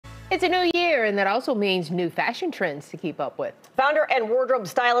It's a new year, and that also means new fashion trends to keep up with. Founder and wardrobe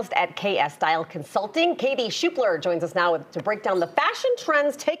stylist at KS Style Consulting, Katie Schuppler, joins us now to break down the fashion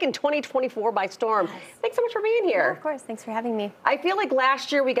trends taking 2024 by storm. Yes. Thanks so much for being here. Yeah, of course. Thanks for having me. I feel like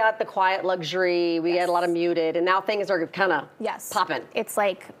last year we got the quiet luxury, we had a lot of muted, and now things are kind of popping. It's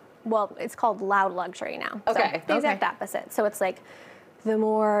like, well, it's called loud luxury now. Okay. So the exact opposite. So it's like the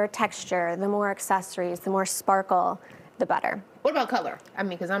more texture, the more accessories, the more sparkle, the better. What about color? I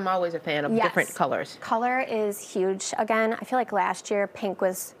mean, because I'm always a fan of different colors. Color is huge. Again, I feel like last year pink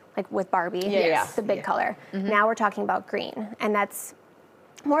was like with Barbie, the big color. Now we're talking about green, and that's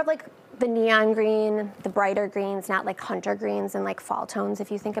more of like the neon green, the brighter greens, not like hunter greens and like fall tones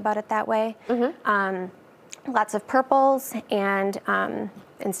if you think about it that way. Lots of purples and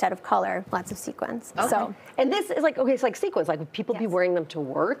instead of color, lots of sequins. Okay. So, and this is like, it's like sequins, like would people be wearing them to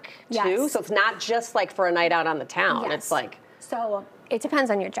work too? So it's not just like for a night out on the town. It's like. So it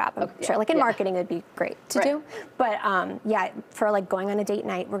depends on your job, I'm sure. Like in marketing, it'd be great to do. But yeah, for like going on a date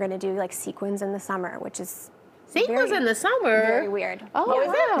night, we're going to do like sequins in the summer, which is sequins in the summer? Very weird. Oh, is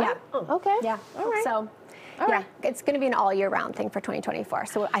it? Yeah. Oh, okay. Yeah. All right. So. It's going to be an all-year-round thing for 2024.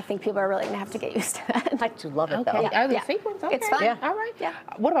 So I think people are really going to have to get used to that. I do love it, though. Are the sequins? Okay. It's fun. Yeah. All right. Yeah.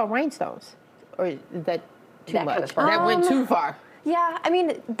 What about rhinestones? Or is that too much? Kind of fun. That went too far. Yeah, I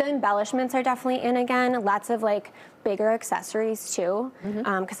mean, the embellishments are definitely in again. Lots of like bigger accessories too,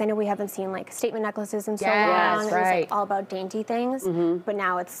 because I know we haven't seen like statement necklaces in so long. It was like all about dainty things, but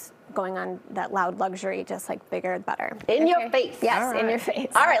now it's going on that loud luxury, just like bigger, better. In your face. Yes, in your face.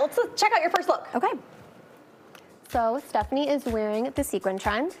 All right, let's check out your first look. Okay. So Stephanie is wearing the sequin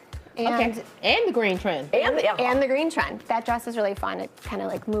trend. And the green trend. And the green trend. That dress is really fun. It kind of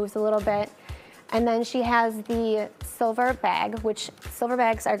like moves a little bit. And then she has the silver bag, which silver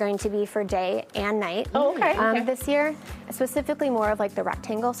bags are going to be for day and night this year. Specifically more of like the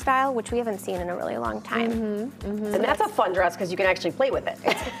rectangle style, which we haven't seen in a really long time. And that's a fun dress because you can actually play with it.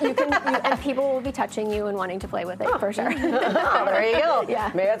 And people will be touching you and wanting to play with it for sure. Oh, there you go.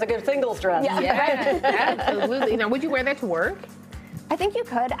 Yeah. Maybe that's a good singles dress. Yeah, absolutely. Now, would you wear that to work? I think you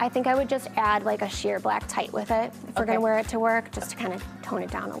could. I think I would just add like a sheer black tight with it if we're going to wear it to work, just to kind of tone it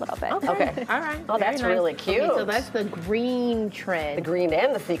down a little bit. Okay. All right. Oh, that's really cute. Okay, so that's the green trend. The green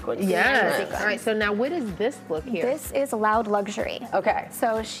and the sequins. Yes. All right, so now what is this look here? This is loud luxury. Okay.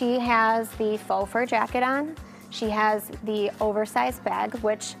 So she has the faux fur jacket on. She has the oversized bag,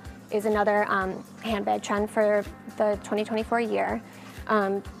 which is another handbag trend for the 2024 year.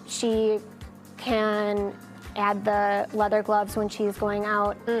 She can add the leather gloves when she's going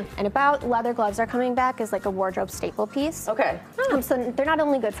out and about. Leather gloves are coming back as like a wardrobe staple piece. Okay. So they're not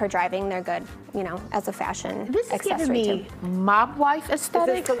only good for driving, they're good, you know, as a fashion accessory too. Mob wife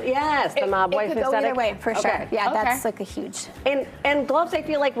aesthetic? Yes, the mob wife aesthetic. It could go either way, for sure. Yeah, that's like a huge. And gloves, I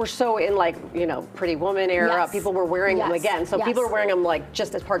feel like we're so in like, you know, Pretty Woman era. People were wearing them again. So people are wearing them like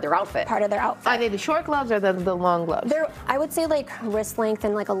just as part of their outfit. Part of their outfit. Are they the short gloves or the long gloves? They're, I would say like wrist length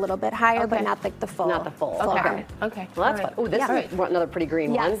and like a little bit higher, but not like the full. Not the full. Okay. Well, that's fun. Oh, this is another pretty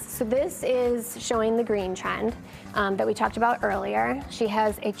green one. Yes. So this is showing the green trend that we talked about earlier. She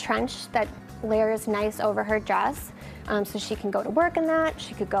has a trench that layers nice over her dress, so she can go to work in that.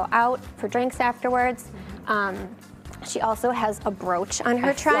 She could go out for drinks afterwards. She also has a brooch on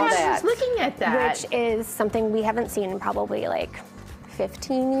her trench. I was looking at that. Which is something we haven't seen in probably like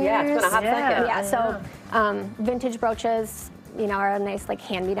 15 years. Yeah, it's been a hot second. Yeah, so vintage brooches, you know, are a nice like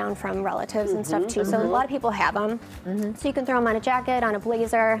hand-me-down from relatives and stuff too. So a lot of people have them. So you can throw them on a jacket, on a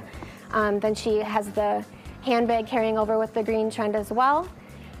blazer. Then she has the handbag carrying over with the green trend as well.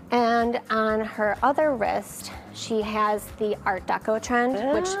 And on her other wrist, she has the Art Deco trend,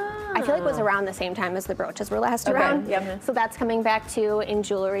 which I feel like was around the same time as the brooches were last around. So that's coming back too in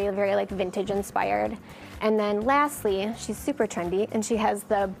jewelry, very like vintage inspired. And then lastly, she's super trendy, and she has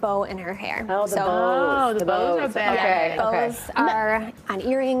the bow in her hair. Oh, the bows. Oh, the bows are bad. Bows are on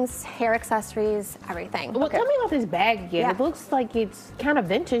earrings, hair accessories, everything. Well, tell me about this bag again. It looks like it's kind of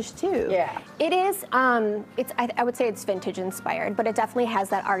vintage too. Yeah. It is. I would say it's vintage inspired, but it definitely has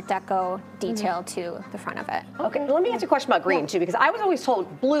that Art Deco detail to the front of it. Okay. Let me ask you a question about green too, because I was always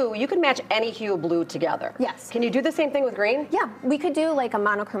told blue, you can match any hue of blue together. Yes. Can you do the same thing with green? Yeah, we could do like a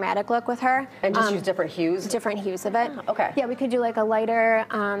monochromatic look with her. And just use different hues? Different hues of it. Okay. Yeah, we could do like a lighter,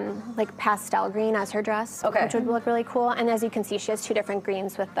 like pastel green as her dress, which would look really cool. And as you can see, she has two different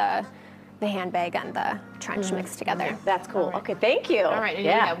greens with the handbag and the trench mixed together. That's cool. Okay, thank you. All right, and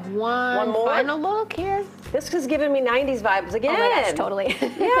you have one more final look here. This is giving me 90s vibes again. Oh my gosh, totally.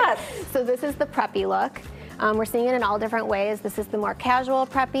 Yes. So this is the preppy look. We're seeing it in all different ways. This is the more casual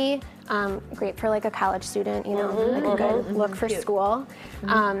preppy. Great for like a college student, you know, like a good look for school.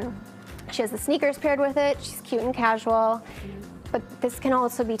 She has the sneakers paired with it. She's cute and casual. But this can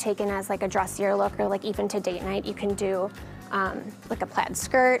also be taken as like a dressier look, or like even to date night. You can do like a plaid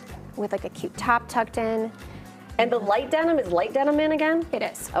skirt with like a cute top tucked in. And the light denim, is light denim in again? It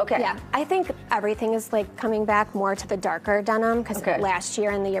is. Okay. Yeah, I think everything is like coming back more to the darker denim, because last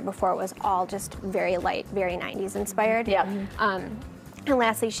year and the year before it was all just very light, very 90s inspired. Yeah. And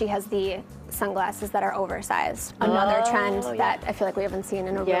lastly, she has the sunglasses that are oversized. Another trend that I feel like we haven't seen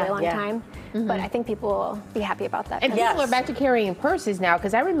in a really long time. But I think people will be happy about that. And people are back to carrying purses now,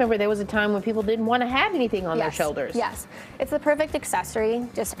 because I remember there was a time when people didn't want to have anything on their shoulders. Yes, it's the perfect accessory,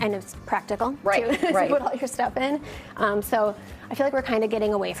 and it's practical to put all your stuff in. So I feel like we're kind of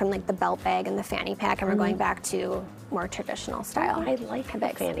getting away from like the belt bag and the fanny pack, and we're going back to more traditional style. I like the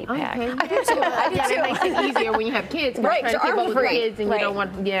fanny pack. Okay. I do too. It makes it easier when you have kids. Right, trying to keep up with the kids, and you don't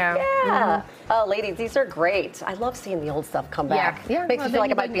want. Yeah. Oh, ladies, these are great. I love seeing the old stuff come back. Yeah. Makes me feel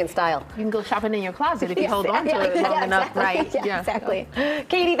like it might be in style. You can go shopping in your closet if you hold on to it long enough, right? Yeah, exactly.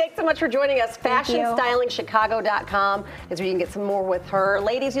 Katie, thanks so much for joining us. FashionStylingChicago.com is where you can get some more with her.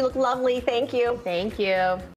 Ladies, you look lovely. Thank you. Thank you.